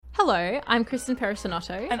Hello, I'm Kristen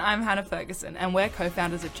Perisonotto. And I'm Hannah Ferguson, and we're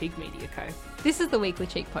co-founders of Cheek Media Co. This is the Weekly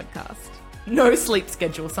Cheek podcast. No sleep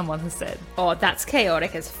schedule, someone has said. Oh, that's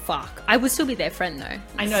chaotic as fuck. I would still be their friend though.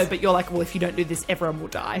 I know, but you're like, well, if you don't do this, everyone will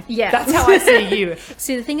die. Yeah. That's how I see you.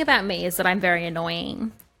 See, the thing about me is that I'm very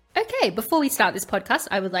annoying. Okay, before we start this podcast,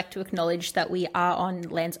 I would like to acknowledge that we are on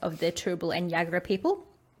lands of the Turrbal and Yagara people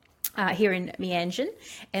here in Meanjin,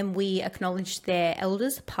 and we acknowledge their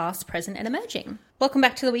elders, past, present, and emerging. Welcome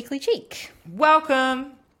back to the Weekly Cheek.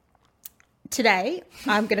 Welcome. Today,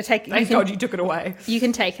 I'm going to take... Thank God you took it away. You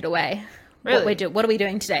can take it away. Really? What are we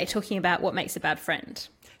doing today? Talking about what makes a bad friend.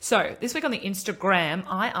 So, this week on the Instagram,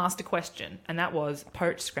 I asked a question, and that was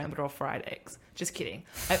poached, scrambled, or fried eggs. Just kidding.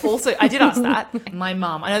 I did ask that. My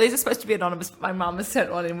mum, I know these are supposed to be anonymous, but my mum has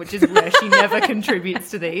sent one in, which is rare. She never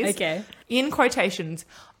contributes to these. Okay. In quotations,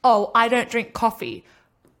 oh, I don't drink coffee.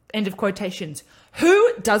 End of quotations.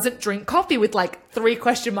 Who doesn't drink coffee with like 3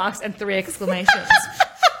 question marks and 3 exclamations?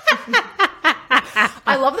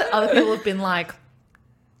 I love that other people have been like,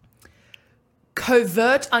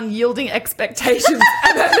 covert, unyielding expectations.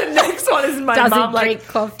 And then the next one is my mum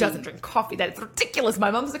doesn't drink coffee. That is ridiculous.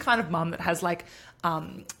 My mum's the kind of mum that has like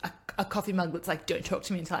a coffee mug that's like, don't talk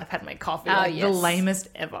to me until I've had my coffee. Like, yes. The lamest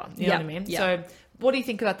ever. You know what I mean? Yep. So what do you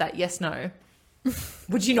think about that? Yes, no?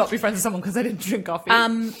 Would you not be friends with someone because they didn't drink coffee?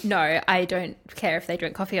 No, I don't care if they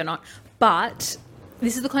drink coffee or not. But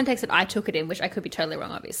this is the context that I took it in, which I could be totally wrong,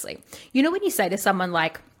 obviously. You know when you say to someone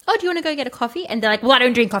like, oh, do you want to go get a coffee? And they're like, well, I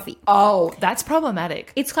don't drink coffee. Oh, that's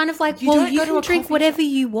problematic. It's kind of like, You well, don't you go to can a drink coffee whatever shop.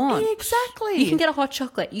 you want. Exactly. You can get a hot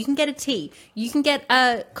chocolate. You can get a tea. You can get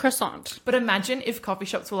a croissant. But imagine if coffee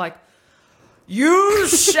shops were like, you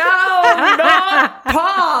shall not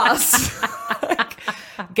pass. Like,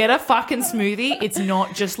 get a fucking smoothie. It's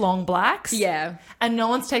not just long blacks. Yeah. And no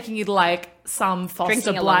one's taking you to like some Foster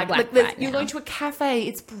Drinking a Black. long black Like, right you're now. going to a cafe.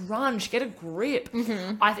 It's brunch. Get a grip.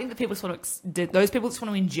 Mm-hmm. I think that people just want to, those people just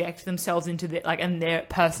want to inject themselves into their, like, and their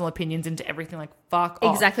personal opinions into everything. Like, fuck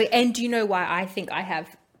off. Exactly. And do you know why I think I have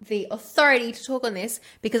the authority to talk on this?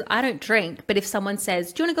 Because I don't drink. But if someone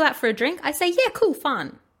says, do you want to go out for a drink? I say, yeah, cool,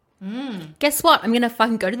 fun. Guess what? I'm going to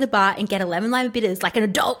fucking go to the bar and get a lemon lime bitters like an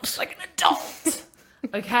adult. Like an adult.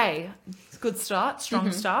 Okay. Good start.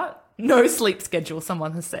 Strong start. No sleep schedule,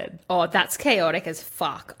 someone has said. Oh, that's chaotic as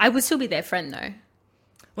fuck. I would still be their friend though.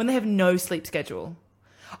 When they have no sleep schedule.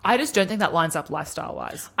 I just don't think that lines up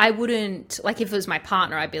lifestyle-wise. I wouldn't, like if it was my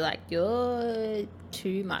partner, I'd be like, you're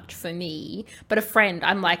too much for me. But a friend,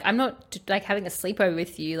 I'm like, I'm not like having a sleepover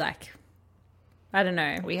with you. Like, I don't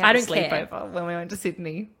know. We I had a don't care. sleepover when we went to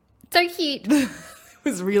Sydney. So cute. It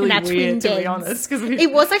was really In our twin weird, to be beds. honest. Because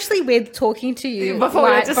It was actually weird talking to you Before we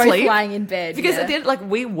went to both sleep. lying in bed. Because yeah. at the end, like,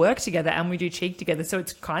 we work together and we do Cheek together, so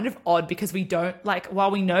it's kind of odd because we don't, like, while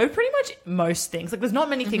we know pretty much most things, like, there's not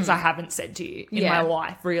many things I haven't said to you in Yeah. my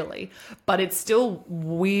life, really, but it's still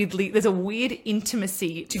weirdly, there's a weird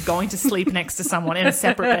intimacy to going to sleep next to someone in a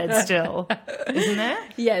separate bed still, isn't there?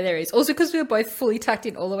 Yeah, there is. Also because we were both fully tucked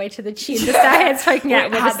in all the way to the chin. Just our heads poking out.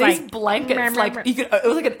 We We're had just these like, blankets, like, you could, it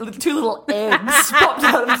was like 2 little eggs popped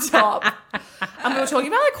out of the top. And we were talking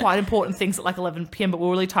about like quite important things at like 11 p.m, but we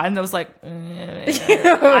were really tired, and I was like,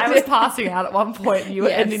 I was passing out at one point, and you were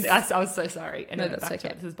Yes. ending. I was so sorry. Anyway, that's back to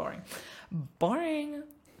okay. it. This is boring. Boring.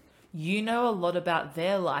 You know a lot about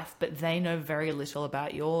their life, but they know very little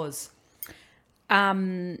about yours.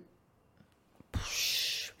 Okay,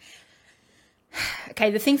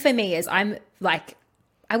 the thing for me is I'm like,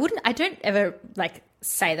 I don't ever like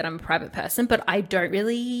say that I'm a private person, but I don't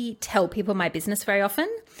really tell people my business very often.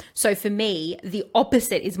 So for me, the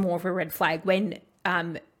opposite is more of a red flag when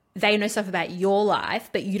they know stuff about your life,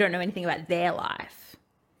 but you don't know anything about their life,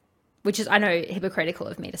 which is, I know, hypocritical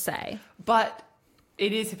of me to say. But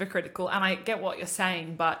it is hypocritical, and I get what you're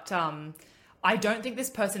saying, but I don't think this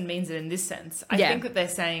person means it in this sense. I think that they're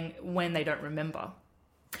saying when they don't remember.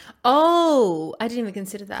 Oh, I didn't even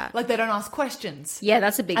consider that. Like, they don't ask questions. Yeah,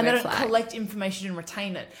 that's a big And they red don't flag. collect information and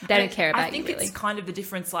retain it. They don't care about I think you, really. it's kind of the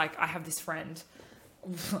difference. Like, I have this friend.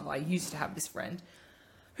 I used to have this friend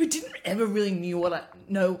who didn't ever really know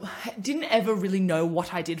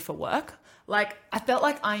what I did for work. Like, I felt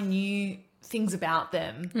like I knew things about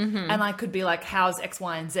them, and I could be like, how's X,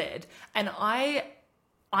 Y, and Z? And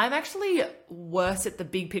I'm actually worse at the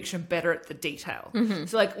big picture and better at the detail.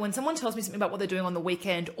 So like when someone tells me something about what they're doing on the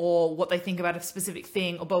weekend or what they think about a specific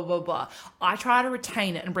thing or blah, blah, blah, I try to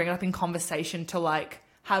retain it and bring it up in conversation to like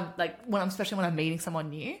have like especially when I'm meeting someone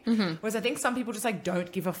new. Whereas I think some people just like don't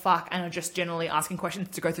give a fuck and are just generally asking questions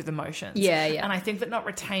to go through the motions. Yeah, yeah. And I think that not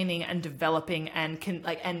retaining and developing and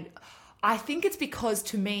I think it's because,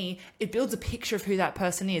 to me, it builds a picture of who that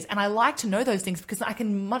person is. And I like to know those things because I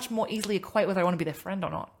can much more easily equate whether I want to be their friend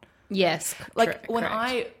or not. Yes. Like when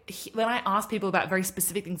correct. when I ask people about very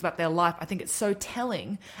specific things about their life, I think it's so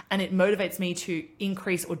telling, and it motivates me to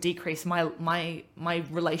increase or decrease my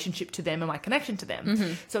relationship to them and my connection to them.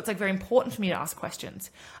 Mm-hmm. So it's like very important for me to ask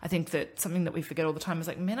questions. I think that something that we forget all the time is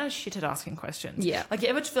like, men are shit at asking questions. Yeah. Like, you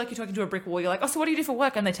ever feel like you're talking to a brick wall? You're like, oh, so what do you do for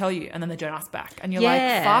work? And they tell you, and then they don't ask back, and you're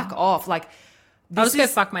Yeah. like, fuck off. Like, I'll just go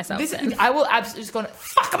fuck myself then. I will absolutely just go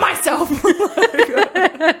fuck myself.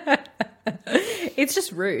 It's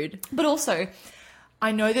just rude. But also,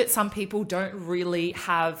 I know that some people don't really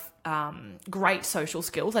have great social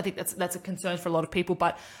skills. I think that's a concern for a lot of people.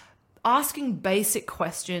 But asking basic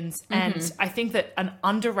questions, and I think that an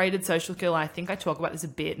underrated social skill, I think I talk about this a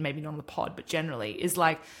bit, maybe not on the pod, but generally, is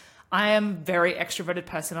like, I am a very extroverted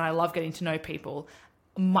person and I love getting to know people.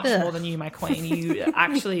 Much more than you, my queen. You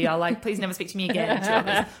actually are like, please never speak to me again. To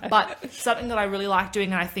others. But something that I really like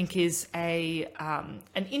doing, and I think is an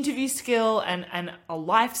interview skill and a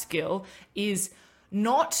life skill, is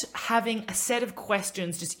not having a set of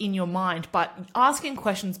questions just in your mind, but asking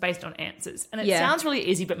questions based on answers. And it sounds really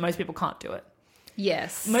easy, but most people can't do it.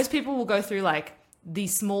 Yes. Most people will go through like the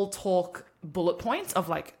small talk bullet points of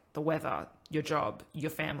like the weather, your job, your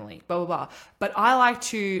family, blah, blah, blah. But I like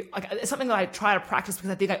to, like, it's something that I try to practice because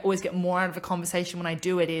I think I always get more out of a conversation when I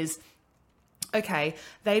do it is, okay,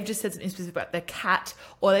 they've just said something specific about their cat,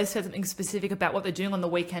 or they've said something specific about what they're doing on the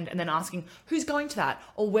weekend, and then asking, who's going to that?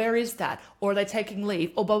 Or where is that? Or are they taking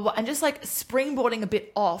leave? Or blah, blah, blah. And just like springboarding a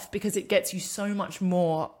bit off, because it gets you so much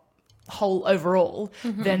more whole overall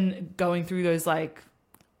than going through those like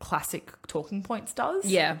classic talking points does.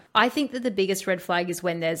 Yeah. I think that the biggest red flag is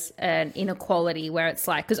when there's an inequality where it's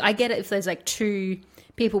like, because I get it if there's like two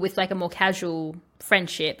people with like a more casual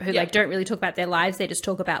friendship who like don't really talk about their lives. They just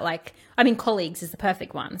talk about like, I mean, colleagues is the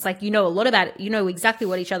perfect one. It's like, you know a lot about it. You know exactly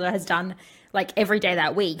what each other has done like every day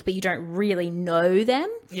that week, but you don't really know them.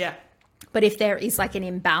 Yeah. But if there is like an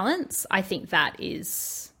imbalance, I think that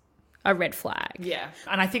is a red flag. Yeah.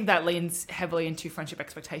 And I think that leans heavily into friendship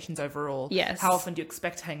expectations overall. Yes. How often do you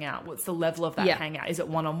expect to hang out? What's the level of that hangout? Is it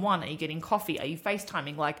one-on-one? Are you getting coffee? Are you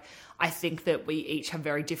FaceTiming? Like, I think that we each have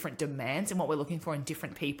very different demands in what we're looking for in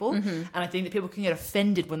different people. And I think that people can get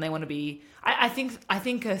offended when they want to be, I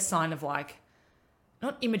think a sign of like,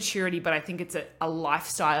 not immaturity, but I think it's a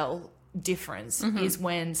lifestyle difference is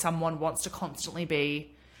when someone wants to constantly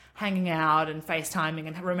be hanging out and FaceTiming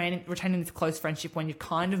and retaining this close friendship when you've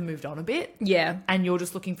kind of moved on a bit. Yeah. And you're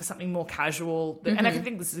just looking for something more casual. And I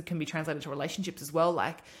think this can be translated to relationships as well.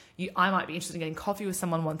 Like, I might be interested in getting coffee with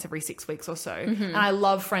someone once every 6 weeks or so. And I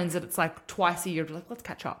love friends that it's like twice a year, like, let's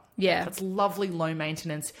catch up. Yeah. That's lovely, low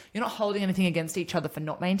maintenance. You're not holding anything against each other for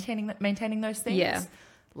not maintaining those things. Yeah.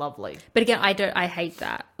 Lovely. But again, I hate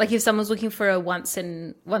that. Like if someone's looking for a once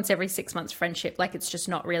every 6 months friendship, like it's just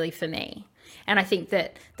not really for me. And I think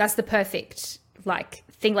that that's the perfect like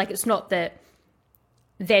thing. Like it's not that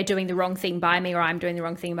they're doing the wrong thing by me or I'm doing the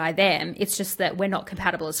wrong thing by them. It's just that we're not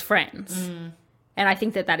compatible as friends. And I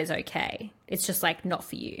think that is okay. It's just like not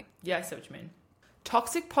for you. Yeah, I see what you mean.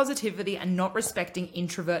 Toxic positivity and not respecting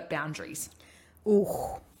introvert boundaries. Ooh.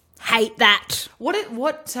 Hate that.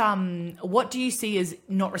 What do you see as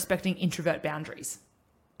not respecting introvert boundaries?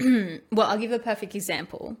 Well, I'll give a perfect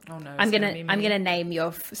example. Oh no, I'm gonna name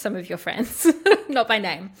some of your friends, not by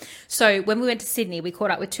name. So when we went to Sydney, we caught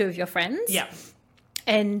up with two of your friends. Yeah.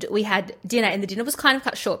 And we had dinner, and the dinner was kind of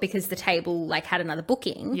cut short because the table like had another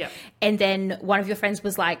booking. Yeah. And then one of your friends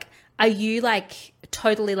was like, "Are you like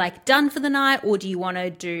totally like done for the night, or do you want to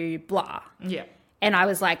do blah?" Yeah. And I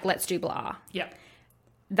was like, "Let's do blah." Yeah.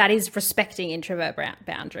 That is respecting introvert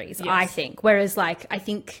boundaries, Yes. I think. Whereas, like, I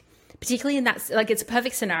think particularly in that, like, it's a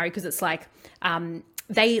perfect scenario because it's like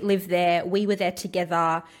they live there, we were there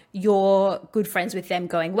together, you're good friends with them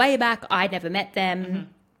going way back, I never met them.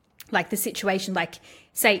 Like the situation, like,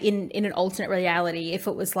 say in an alternate reality, if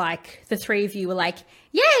it was like the three of you were like,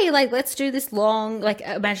 yay, like, let's do this long, like,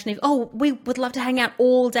 imagine if, oh, we would love to hang out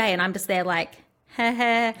all day, and I'm just there like,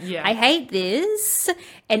 yeah. I hate this.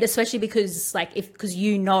 And especially because like because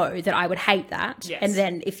you know that I would hate that. Yes. And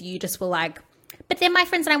then if you just were like, but they're my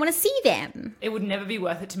friends and I want to see them. It would never be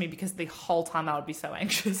worth it to me because the whole time I would be so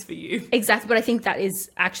anxious for you. Exactly. But I think that is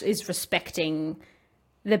respecting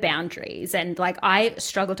the boundaries. And like I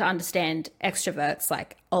struggle to understand extroverts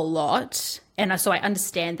like a lot. And so I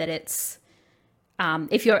understand that it's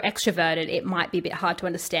if you're extroverted, it might be a bit hard to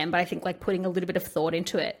understand, but I think like putting a little bit of thought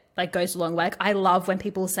into it like goes a long way. Like I love when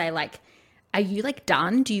people say like, are you like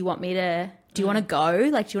done? Do you want to go?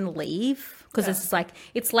 Like, do you want to leave? Because it's just like,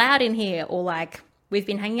 it's loud in here, or like, we've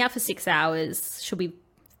been hanging out for 6 hours. Should we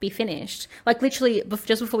be finished? Like literally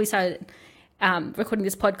just before we started recording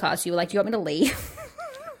this podcast, you were like, do you want me to leave?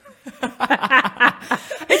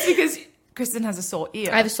 It's because Kristen has a sore ear.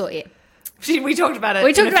 I have a sore ear. We talked about it.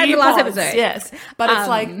 We talked about it in the last episode. Yes. But it's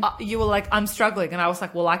like, you were like, I'm struggling. And I was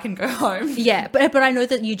like, well, I can go home. Yeah. But I know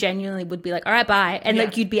that you genuinely would be like, all right, bye. And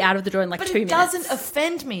like you'd be out of the door in like but 2 minutes. But it doesn't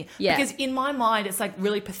offend me. Yeah. Because in my mind, it's like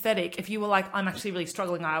really pathetic. If you were like, I'm actually really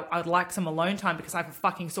struggling. I'd like some alone time because I have a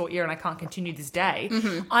fucking sore ear and I can't continue this day.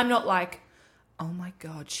 Mm-hmm. I'm not like, oh my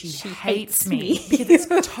God, she hates me. Because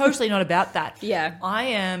it's totally not about that. Yeah. I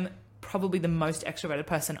am probably the most extroverted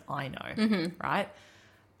person I know. Right?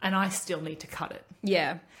 And I still need to cut it.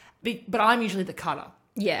 Yeah. But I'm usually the cutter.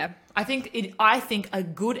 Yeah. I think a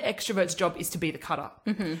good extrovert's job is to be the cutter.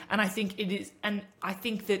 And I think it is, and I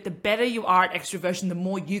think that the better you are at extroversion, the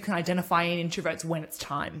more you can identify in introverts when it's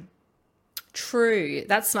time. True.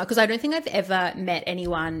 That's smart. Because I don't think I've ever met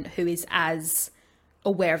anyone who is as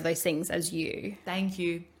aware of those things as you. Thank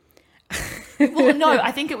you. Well, no,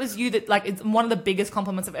 I think it was you that, like, it's one of the biggest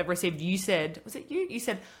compliments I've ever received. You said, was it you? You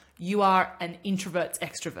said, you are an introvert's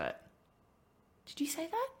extrovert. Did you say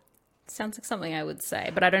that? Sounds like something I would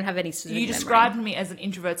say, but I don't have any specific You described me as an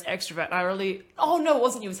introvert's extrovert. Oh, no, it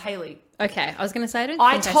wasn't you. It was Haley. Okay, I was going to say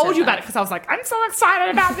I told you about it because I was like, I'm so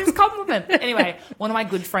excited about this compliment. Anyway, one of my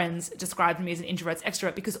good friends described me as an introvert's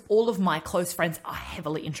extrovert because all of my close friends are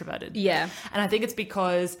heavily introverted. Yeah. And I think it's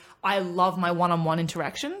because I love my one-on-one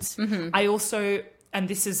interactions. I also, and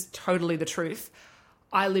this is totally the truth,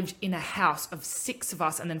 I lived in a house of 6 of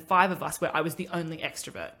us and then 5 of us where I was the only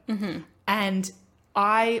extrovert. And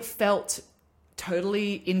I felt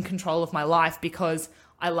totally in control of my life because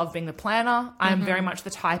I love being the planner. I'm very much the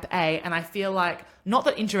type A. And I feel like, not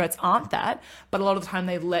that introverts aren't that, but a lot of the time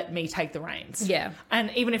they let me take the reins. Yeah.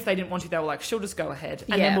 And even if they didn't want to, they were like, she'll just go ahead.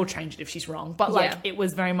 And then we'll change it if she's wrong. But like, it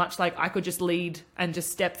was very much like I could just lead and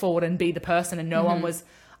just step forward and be the person. And no one was,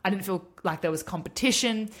 I didn't feel like there was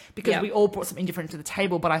competition because we all brought something different to the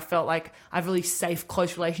table. But I felt like I have really safe,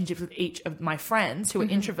 close relationships with each of my friends who are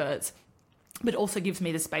introverts. But it also gives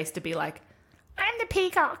me the space to be like, I'm the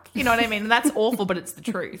peacock. You know what I mean? And that's awful, but it's the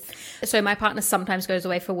truth. So my partner sometimes goes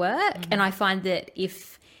away for work, and I find that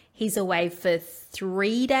if he's away for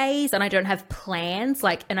 3 days and I don't have plans,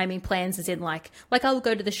 like, and I mean plans as in like I'll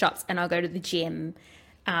go to the shops and I'll go to the gym.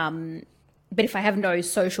 But if I have no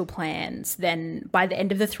social plans, then by the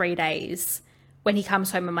end of the 3 days, when he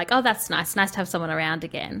comes home, I'm like, oh, that's nice. Nice to have someone around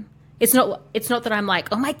again. It's not that I'm like,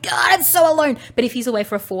 oh my God, I'm so alone. But if he's away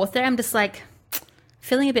for a 4th day, I'm just like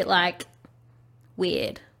feeling a bit like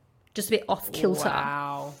weird, just a bit off kilter.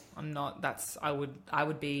 Wow. I'm not, I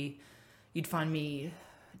would be, you'd find me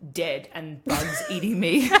dead and bugs eating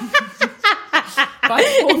me.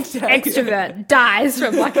 Extrovert dies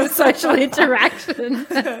from like a social interaction.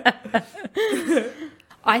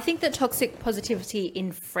 I think that toxic positivity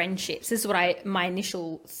in friendships, this is what my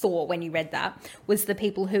initial thought when you read that, was the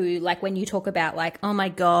people who, like, when you talk about like, oh my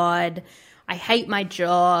God, I hate my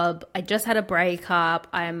job, I just had a breakup,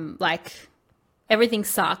 I'm like, everything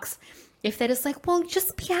sucks. If they're just like, well,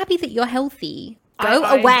 just be happy that you're healthy. Go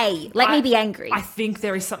away. Let me be angry. I think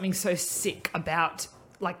there is something so sick about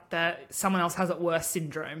like someone else has it worse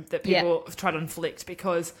syndrome that people try to inflict,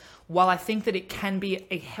 because while I think that it can be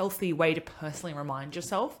a healthy way to personally remind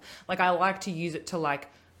yourself, like I like to use it to like,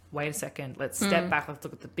 wait a second, let's step back, let's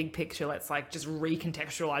look at the big picture, let's like just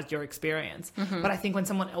recontextualize your experience. But I think when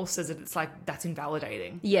someone else says it, it's like, that's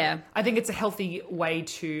invalidating. Yeah. I think it's a healthy way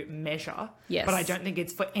to measure, yes, but I don't think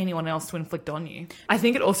it's for anyone else to inflict on you. I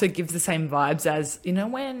think it also gives the same vibes as, you know,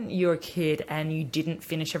 when you're a kid and you didn't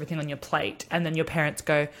finish everything on your plate and then your parents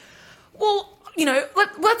go, well, you know,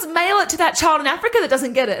 let's mail it to that child in Africa that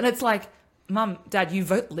doesn't get it. And it's like, Mum, Dad, you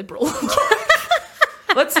vote Liberal.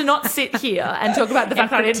 Let's not sit here and talk about the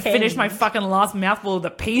fact that I didn't finish my fucking last mouthful of the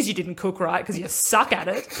peas you didn't cook right because you suck at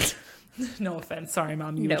it. No offense. Sorry,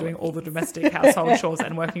 Mum. You were doing all the domestic household chores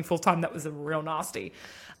and working full time. That was a real nasty.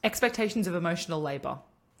 Expectations of emotional labor.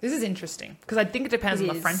 This is interesting because I think it depends on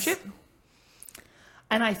the friendship.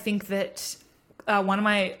 And I think that one of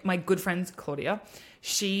my good friends, Claudia,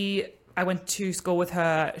 I went to school with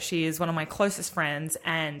her. She is one of my closest friends,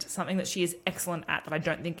 and something that she is excellent at that I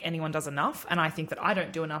don't think anyone does enough, and I think that I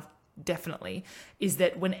don't do enough, definitely, is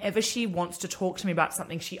that whenever she wants to talk to me about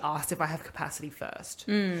something, she asks if I have capacity first.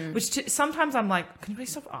 Which sometimes I'm like, can you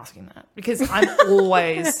please stop asking that? Because I'm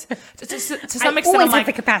always, to some extent, I'm like,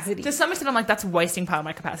 the capacity. To some extent, I'm like, that's wasting part of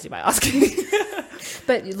my capacity by asking.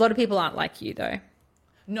 But a lot of people aren't like you, though.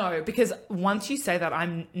 No, because once you say that,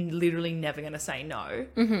 I'm literally never going to say no,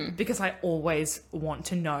 because I always want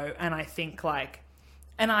to know. And I think like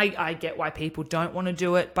And I get why people don't want to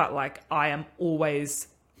do it, but like I am always,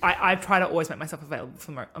 I try to always make myself available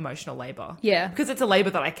for emotional labor. Yeah. Because it's a labor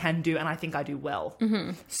that I can do and I think I do well.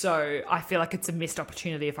 Mm-hmm. So I feel like it's a missed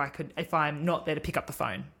opportunity if I'm not there to pick up the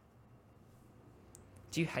phone.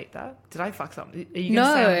 Do you hate that? Did I fuck something? Are you No,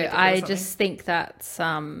 gonna say I just think that's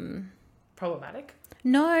problematic.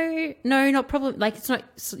 No, not problem. Like it's not.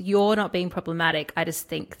 You're not being problematic. I just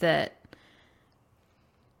think that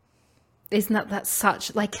isn't that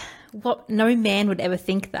such like what? No man would ever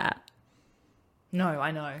think that. No,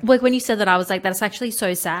 I know. Like when you said that, I was like, that's actually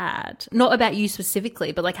so sad. Not about you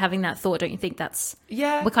specifically, but like having that thought. Don't you think that's?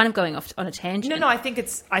 Yeah. We're kind of going off on a tangent. No. I think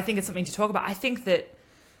it's something to talk about. I think that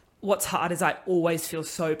what's hard is I always feel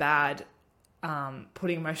so bad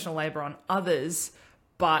putting emotional labor on others.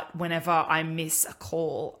 But whenever I miss a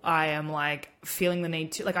call, I am like feeling the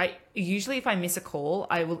need to, like if I miss a call,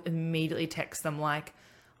 I will immediately text them like,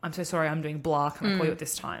 I'm so sorry, I'm doing blah. Can I call you at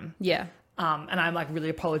this time? Yeah. And I'm like really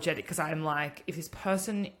apologetic because I'm like, if this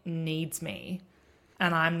person needs me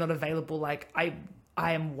and I'm not available, like I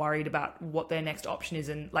am worried about what their next option is.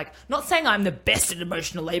 And like, not saying I'm the best at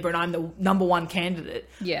emotional labor and I'm the number one candidate.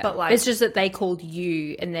 Yeah. But like, it's just that they called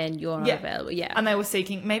you and then you're not available. Yeah. And they were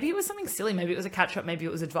seeking, maybe it was something silly. Maybe it was a catch up. Maybe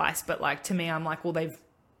it was advice. But like, to me, I'm like, well,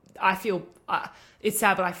 I feel, it's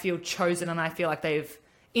sad, but I feel chosen. And I feel like they've,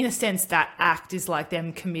 in a sense, that act is like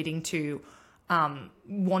them committing to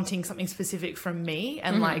wanting something specific from me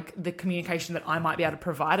and like the communication that I might be able to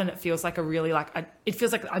provide. And it feels like a really it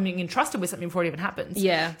feels like I'm being entrusted with something before it even happens.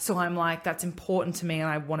 Yeah. So I'm like, that's important to me and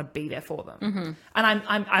I want to be there for them. Mm-hmm. And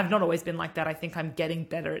I've not always been like that. I think I'm getting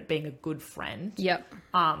better at being a good friend. Yep.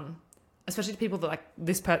 Especially to people that like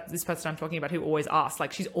this person I'm talking about who always asks,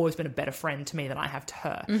 like she's always been a better friend to me than I have to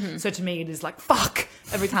her. Mm-hmm. So to me, it is like, fuck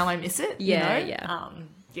every time I miss it. Yeah. You know? Yeah.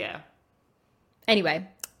 Yeah. Anyway.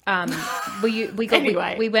 We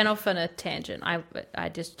went off on a tangent. I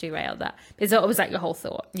just derailed that. Was that your whole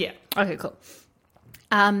thought? Yeah. Okay, cool.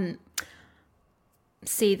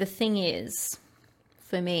 See, the thing is,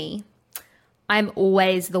 for me, I'm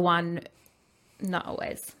always the one, not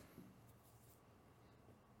always.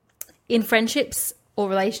 In friendships or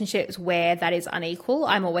relationships where that is unequal,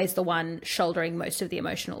 I'm always the one shouldering most of the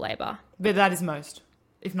emotional labor. But that is most,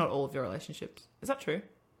 if not all of your relationships. Is that true?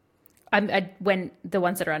 When the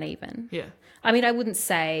ones that are uneven. Yeah. I mean, I wouldn't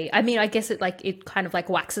say, I guess it kind of like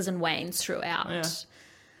waxes and wanes throughout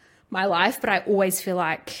my life, but I always feel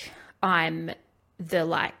like I'm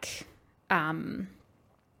the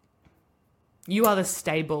you are the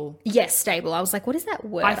stable. Yes, stable. I was like, what is that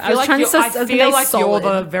word? I feel like you're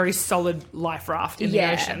the very solid life raft in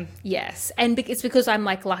the ocean. Yes. And it's because I'm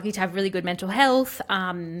like lucky to have really good mental health.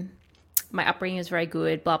 My upbringing is very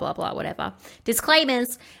good, blah, blah, blah, whatever.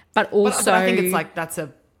 Disclaimers. But also... But I think it's like that's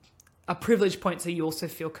a privilege point, so you also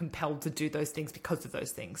feel compelled to do those things because of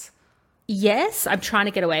those things. Yes, I'm trying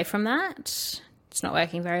to get away from that. It's not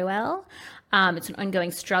working very well. It's an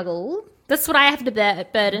ongoing struggle. That's what I have to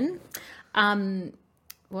burden.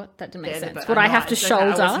 What? That didn't make sense. What I have to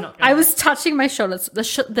shoulder. I was touching my shoulders.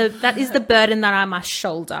 That is the burden that I must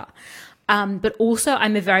shoulder. But also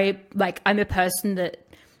I'm a person that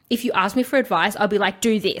if you ask me for advice, I'll be like,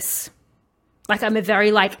 do this. Like I'm a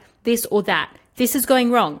very like this or that. This is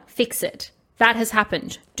going wrong. Fix it. That has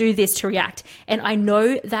happened. Do this to react. And I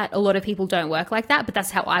know that a lot of people don't work like that, but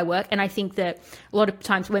that's how I work. And I think that a lot of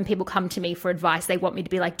times when people come to me for advice, they want me to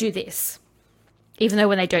be like, do this. Even though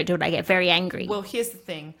when they don't do it, I get very angry. Well, here's the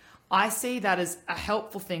thing. I see that as a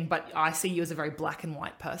helpful thing, but I see you as a very black and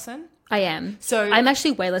white person. I am. So I'm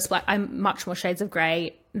actually way less black. I'm much more shades of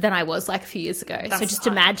grey than I was like a few years ago. So just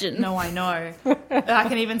imagine. No, I know. I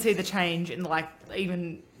can even see the change in like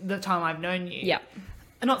even the time I've known you. Yeah.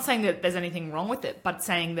 I'm not saying that there's anything wrong with it, but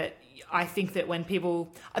saying that I think that when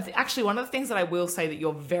people... Actually, one of the things that I will say that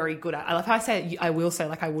you're very good at... I love how I say I will say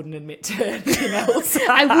like I wouldn't admit to anything else.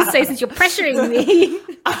 I will say since you're pressuring me.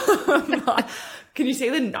 Can you see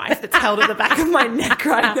the knife that's held at the back of my neck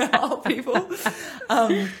right now, people?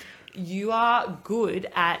 You are good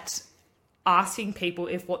at asking people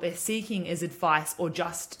if what they're seeking is advice or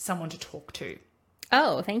just someone to talk to.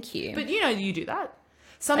 Oh, thank you. But you do that.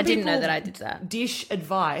 I didn't know that I did that. Dish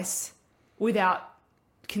advice without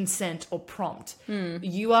consent or prompt.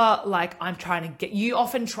 You are like, I'm trying to get... You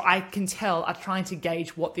often I can tell, are trying to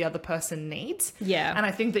gauge what the other person needs. Yeah. And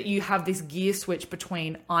I think that you have this gear switch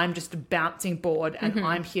between I'm just a bouncing board and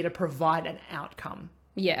I'm here to provide an outcome.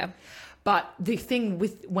 Yeah. But the thing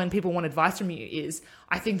with when people want advice from you is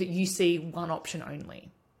I think that you see one option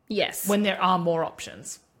only. Yes. When there are more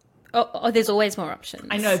options. there's always more options.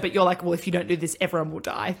 I know, but you're like, well, if you don't do this, everyone will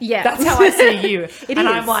die. Yeah. That's how I see you. It and is.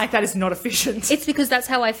 I'm like, that is not efficient. It's because that's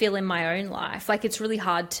how I feel in my own life. Like, it's really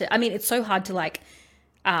hard to, I mean, it's so hard to like,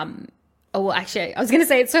 actually, I was going to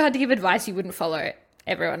say it's so hard to give advice you wouldn't follow.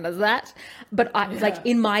 Everyone does that. But like,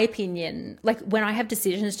 in my opinion, like when I have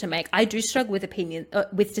decisions to make, I do struggle with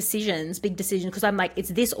with decisions, big decisions, because I'm like, it's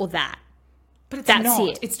this or that. But it's That's not.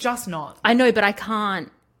 it. It's just not. I know, but I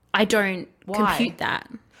don't Why? compute that.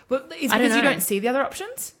 Well, it's I don't because you know. don't see the other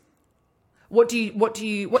options? What No,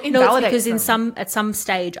 invalidates it's because them? at some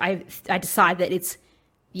stage I decide that it's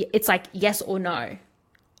like yes or no,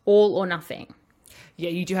 all or nothing. Yeah,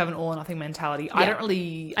 you do have an all or nothing mentality. Yeah. I don't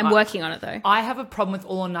really... I'm working on it though. I have a problem with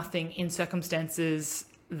all or nothing in circumstances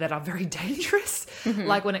that are very dangerous. Mm-hmm.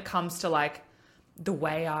 Like when it comes to like the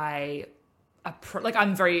way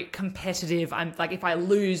I'm very competitive. I'm like, if I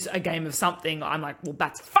lose a game of something, I'm like, well,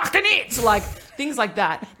 that's fucking it. Like things like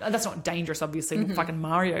that. That's not dangerous, obviously, Mm-hmm. fucking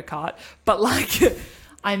Mario Kart. But like,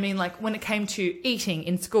 I mean, like when it came to eating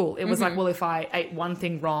in school, it was Mm-hmm. like, well, if I ate one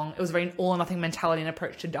thing wrong, it was very all or nothing mentality and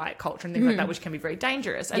approach to diet culture and things like that, which can be very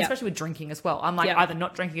dangerous. And Mm-hmm. Yeah. especially with drinking as well. I'm like Yeah. either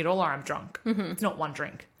not drinking at all or I'm drunk. It's not one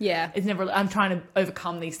drink. Yeah. It's never, I'm trying to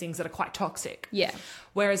overcome these things that are quite toxic. Yeah.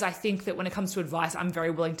 Whereas I think that when it comes to advice, I'm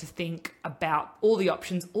very willing to think about all the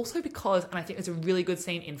options. Also because, and I think there's a really good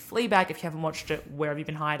scene in Fleabag, if you haven't watched it, where have you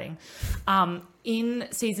been hiding? In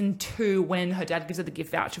season 2, when her dad gives her the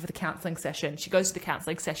gift voucher for the counselling session, she goes to the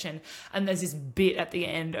counselling session and there's this bit at the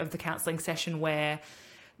end of the counselling session where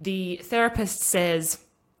the therapist says,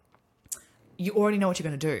 you already know what you're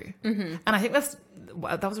going to do. Mm-hmm. And I think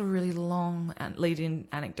that was a really long and lead-in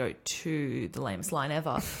anecdote to the lamest line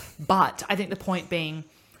ever. But I think the point being,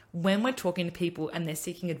 when we're talking to people and they're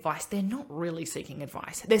seeking advice, they're not really seeking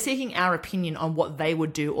advice. They're seeking our opinion on what they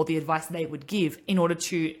would do or the advice they would give in order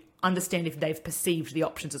to understand if they've perceived the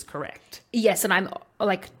options as correct. Yes, and I'm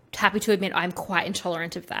like happy to admit I'm quite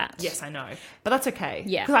intolerant of that. Yes, I know. But that's okay.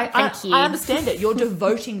 Yeah, 'Cause thank you. I understand it. You're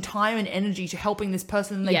devoting time and energy to helping this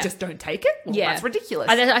person and they Yeah. just don't take it? Well, Yeah. that's ridiculous.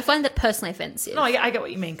 I find that personally offensive. No, I get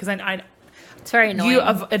what you mean because I It's very annoying. you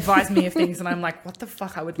have advised me of things and I'm like, what the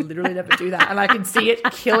fuck? I would literally never do that. And I can see it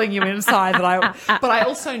killing you inside. But I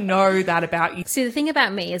also know that about you. See, the thing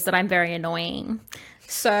about me is that I'm very annoying.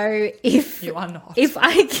 So if You are not. If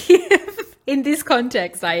I give, in this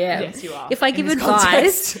context, I am. Yes, you are. If I In give this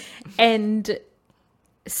advice context. and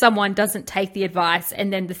someone doesn't take the advice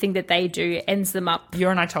and then the thing that they do ends them up,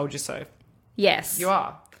 You're an I told you so. yes. You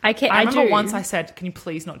are. I remember do. once I said, can you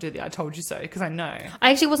please not do the I told you so? Because I know.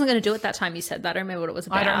 I actually wasn't going to do it that time you said that. I don't remember what it was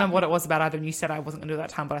about. I don't remember what it was about either. And you said I wasn't going to do it that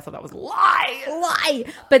time, but I thought that was a lie. Lie.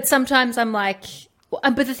 But sometimes I'm like,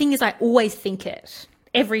 but the thing is I always think it.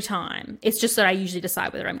 Every time. It's just that I usually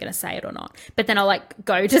decide whether I'm going to say it or not. But then I'll like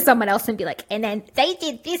go to someone else and be like, and then they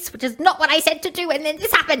did this, which is not what I said to do. And then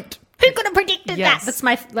this happened. Who could have predicted Yes. that? That's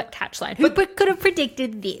my like catchline. Who could have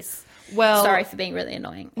predicted this? Well, Sorry for being really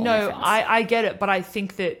annoying. All my no, friends. I get it. But I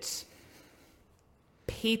think that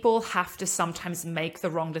people have to sometimes make the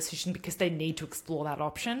wrong decision because they need to explore that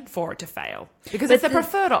option for it to fail. Because it's the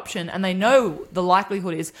preferred option and they know the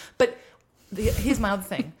likelihood is. But here's my other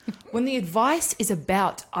thing. When the advice is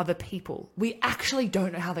about other people, we actually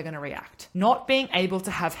don't know how they're going to react. Not being able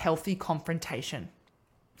to have healthy confrontation.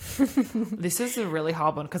 This is a really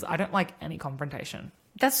hard one because I don't like any confrontation.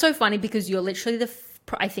 That's so funny because you're literally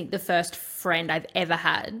I think the first friend I've ever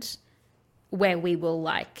had where we will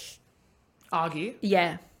like, Argue.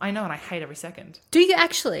 yeah. I know, and I hate every second. Do you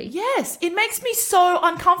actually? Yes, it makes me so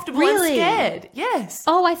uncomfortable Really? and scared. Yes.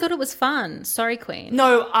 Oh, I thought it was fun. Sorry, Queen.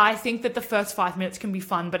 No, I think that the first 5 minutes can be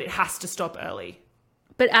fun, but it has to stop early.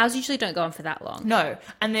 But ours usually don't go on for that long. No,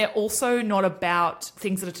 and they're also not about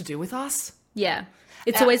things that are to do with us. Yeah.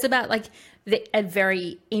 It's always about like a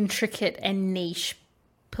very intricate and niche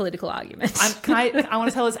political argument. I want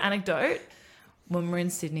to tell this anecdote. When we were in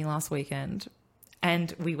Sydney last weekend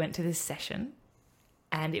and we went to this session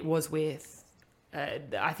and it was with,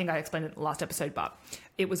 I think I explained it in the last episode, but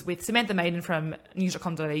it was with Samantha Maiden from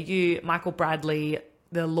news.com.au, Michael Bradley,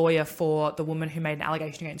 the lawyer for the woman who made an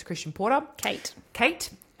allegation against Christian Porter. Kate,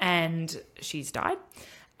 and she's died.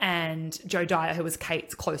 And Joe Dyer, who was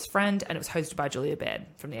Kate's close friend, and it was hosted by Julia Baird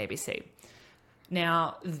from the ABC.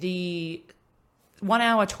 Now, the 1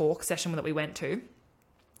 hour talk session that we went to,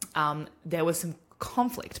 there was some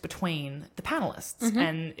conflict between the panelists,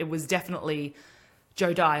 and it was definitely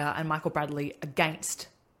Joe Dyer and Michael Bradley against,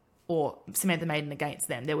 or Samantha Maiden against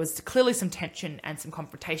them. There was clearly some tension and some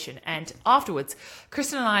confrontation. And afterwards,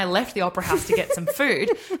 Kristen and I left the Opera House to get some food,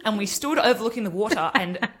 and we stood overlooking the water,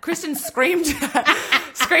 and Kristen screamed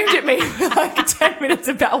screamed at me for like 10 minutes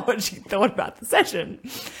about what she thought about the session.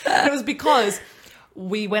 And it was because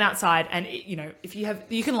we went outside and, if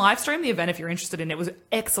you can live stream the event if you're interested in it. It was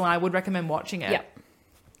excellent. I would recommend watching it. Yeah.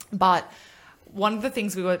 But one of the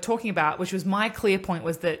things we were talking about, which was my clear point,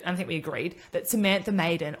 was that, and I think we agreed, that Samantha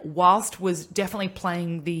Maiden, whilst was definitely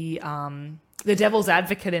playing the devil's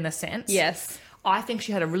advocate in a sense. Yes. I think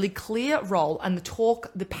she had a really clear role, and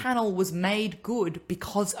the panel was made good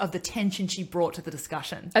because of the tension she brought to the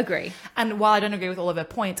discussion. Agree. And while I don't agree with all of her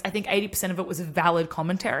points, I think 80% of it was a valid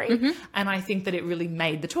commentary, and I think that it really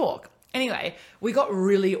made the talk. Anyway, we got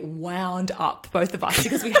really wound up, both of us,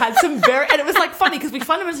 because we had some and it was like funny because we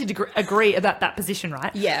fundamentally agree about that position,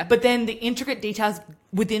 right? Yeah. But then the intricate details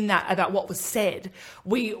within that about what was said,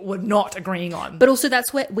 we were not agreeing on. But also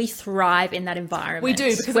that's where we thrive in that environment. We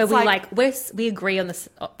do, because where it's we agree on this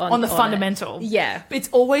on the fundamental. Yeah. It's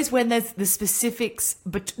always when there's the specifics,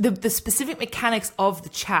 but the specific mechanics of the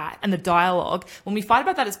chat and the dialogue, when we fight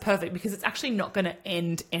about that, it's perfect because it's actually not going to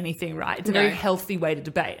end anything, right? It's a very healthy way to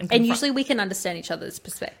debate. And usually we can understand each other's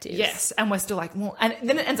perspectives. Yes. And we're still like, well, and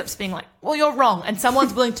then it ends up being like, well, you're wrong. And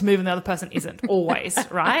someone's willing to move and the other person isn't always,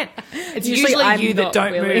 right? It's usually you that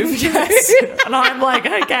don't move. Yes. And I'm like,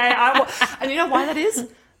 okay. And you know why that is?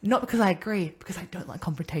 Not because I agree, because I don't like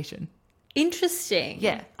confrontation. Interesting.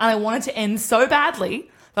 Yeah. And I want it to end so badly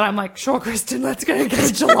that I'm like, sure, Kristen, let's go get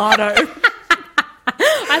a gelato.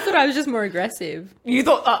 I thought I was just more aggressive. You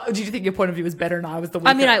thought, did you think your point of view was better and I was the weaker?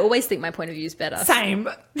 I mean, I always think my point of view is better. Same.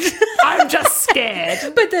 I'm just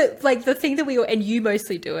scared. But the thing that and you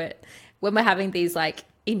mostly do it when we're having these like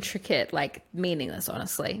intricate, like meaningless,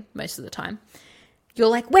 honestly, most of the time. You're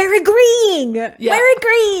like, we're agreeing. Yeah. We're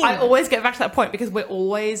agreeing. I always get back to that point because we're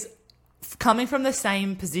always coming from the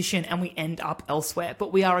same position and we end up elsewhere,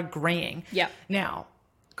 but we are agreeing. Yeah. Now,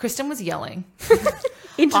 Kristen was yelling.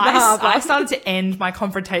 Into the harbour. I started to end my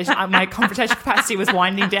confrontation. My confrontation capacity was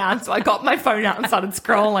winding down, so I got my phone out and started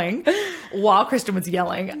scrolling while Kristen was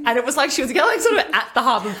yelling. And it was like she was yelling sort of at the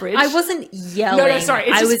harbour bridge. I wasn't yelling. No, sorry.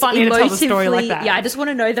 It's just funny to tell the story like that. Yeah, I just want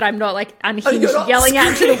to know that I'm not like unhinged yelling out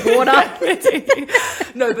into the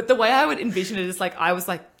water. No, but the way I would envision it is like I was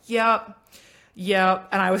like, yeah.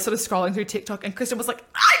 And I was sort of scrolling through TikTok and Kristen was like,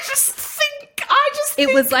 I just think.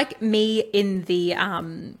 It was like me in the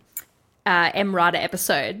Emrata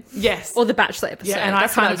episode. Yes. Or the Bachelor episode. Yeah, and I'm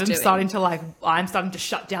starting to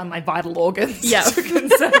shut down my vital organs to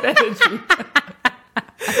conserve energy.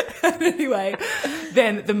 Anyway,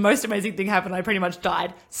 then the most amazing thing happened. I pretty much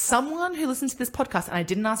died. Someone who listens to this podcast, and I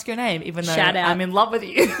didn't ask your name, even though I'm in love with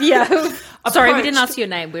you. Yeah. Sorry, we didn't ask your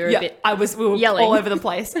name. We were we were yelling all over the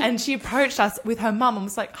place. And she approached us with her mum and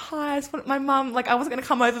was like, hi, my mum, like I wasn't going to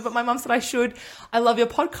come over, but my mum said I should. I love your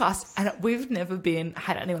podcast. And we've never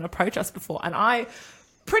had anyone approach us before. And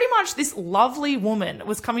pretty much this lovely woman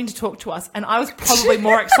was coming to talk to us and I was probably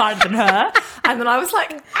more excited than her. And then I was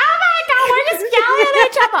like, oh my God, we're just yelling at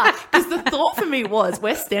each other. Because the thought for me was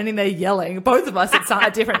we're standing there yelling, both of us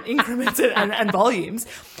at different increments and volumes.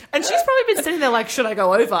 And she's probably been sitting there like, should I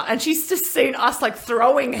go over? And she's just seen us like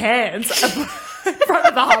throwing hands in front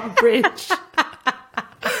of the harbour bridge.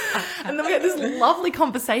 And then we had this lovely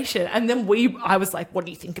conversation. And then I was like, what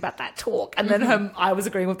do you think about that talk? And then I was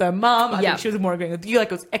agreeing with her mum. I think she was more agreeing with you.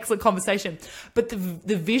 Like, it was excellent conversation. But the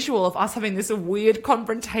visual of us having this weird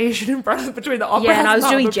confrontation between the opera and I was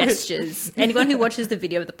doing gestures. Anyone who watches the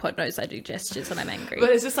video of the pod knows I do gestures when I'm angry. But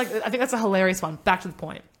it's just like, I think that's a hilarious one. Back to the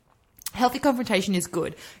point. Healthy confrontation is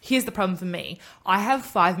good. Here's the problem for me. I have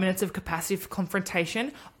 5 minutes of capacity for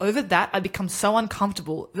confrontation. Over that, I become so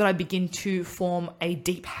uncomfortable that I begin to form a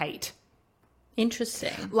deep hate.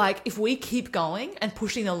 Interesting. Like, if we keep going and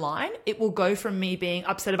pushing the line, it will go from me being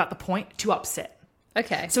upset about the point to upset.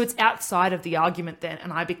 Okay. So it's outside of the argument then,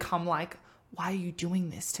 and I become like, why are you doing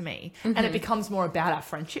this to me? Mm-hmm. And it becomes more about our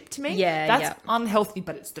friendship to me. Yeah, that's unhealthy,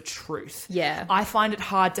 but it's the truth. Yeah. I find it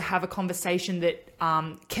hard to have a conversation that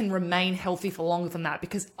can remain healthy for longer than that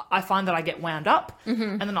because I find that I get wound up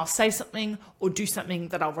and then I'll say something or do something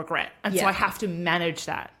that I'll regret. And so I have to manage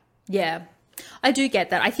that. Yeah. I do get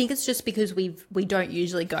that. I think it's just because we don't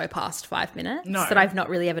usually go past 5 minutes that I've not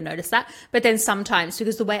really ever noticed that. But then sometimes,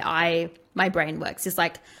 because the way my brain works is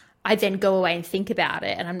like, I then go away and think about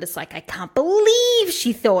it and I'm just like, I can't believe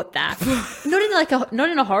she thought that. not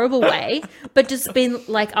in a horrible way, but just been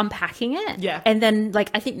like unpacking it. Yeah. And then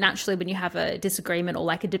like, I think naturally when you have a disagreement or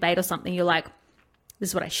like a debate or something, you're like, this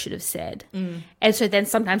is what I should have said. Mm. And so then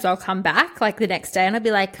sometimes I'll come back like the next day and I'll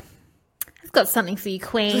be like, I've got something for you,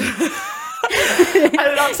 Queen. You're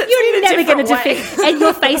never going to defend and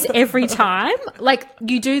your face every time. Like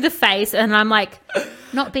you do the face and I'm like,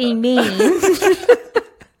 not being mean.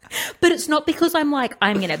 But it's not because I'm like,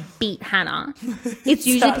 I'm going to beat Hannah. It's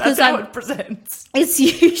usually because That's how it presents. it's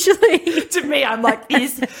usually To me, I'm like,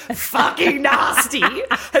 this fucking nasty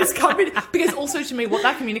has come in. Because also to me, what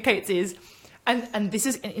that communicates is, and this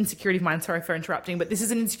is an insecurity of mine, sorry for interrupting, but this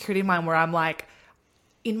is an insecurity of mine where I'm like,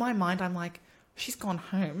 in my mind, I'm like, she's gone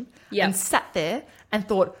home and sat there and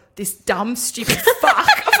thought, this dumb, stupid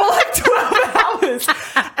fuck for like 12 hours.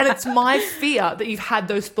 And it's my fear that you've had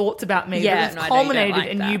those thoughts about me that have culminated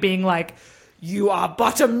in you being like, you are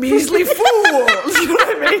but a measly fool. You know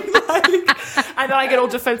what I mean? Like, and then I get all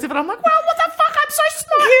defensive and I'm like, well, what the fuck? I'm so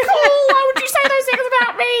smart and cool. Why would you say those things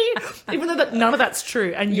about me? Even though none of that's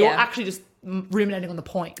true. And you're actually just ruminating on the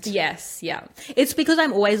point. Yes, yeah. It's because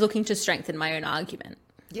I'm always looking to strengthen my own argument.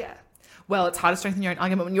 Yeah. Well, it's hard to strengthen your own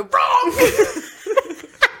argument when you're wrong.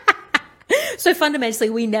 So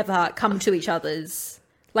fundamentally, we never come to each other's,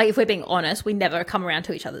 like if we're being honest, we never come around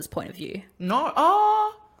to each other's point of view. No.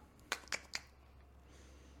 Oh.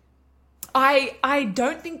 I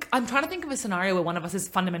don't think, I'm trying to think of a scenario where one of us has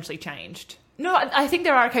fundamentally changed. No, I think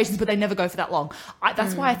there are occasions, but they never go for that long.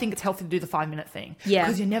 That's why I think it's healthy to do the 5-minute thing. Yeah.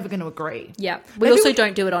 Because you're never going to agree. Yeah. We also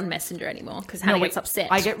don't do it on Messenger anymore because Hannah gets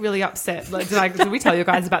upset. I get really upset. Like, did we tell you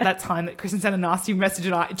guys about that time that Kristen sent a nasty message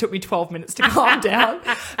and it took me 12 minutes to calm down?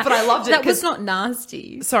 But I loved it. That was not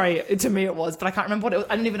nasty. Sorry, to me it was, but I can't remember what it was.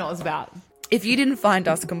 I didn't even know what it was about. If you didn't find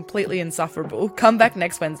us completely insufferable, come back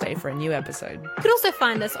next Wednesday for a new episode. You can also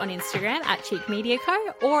find us on Instagram at Cheek Media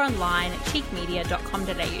Co or online at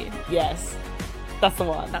cheekmedia.com.au. Yes. That's the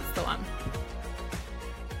one. That's the one.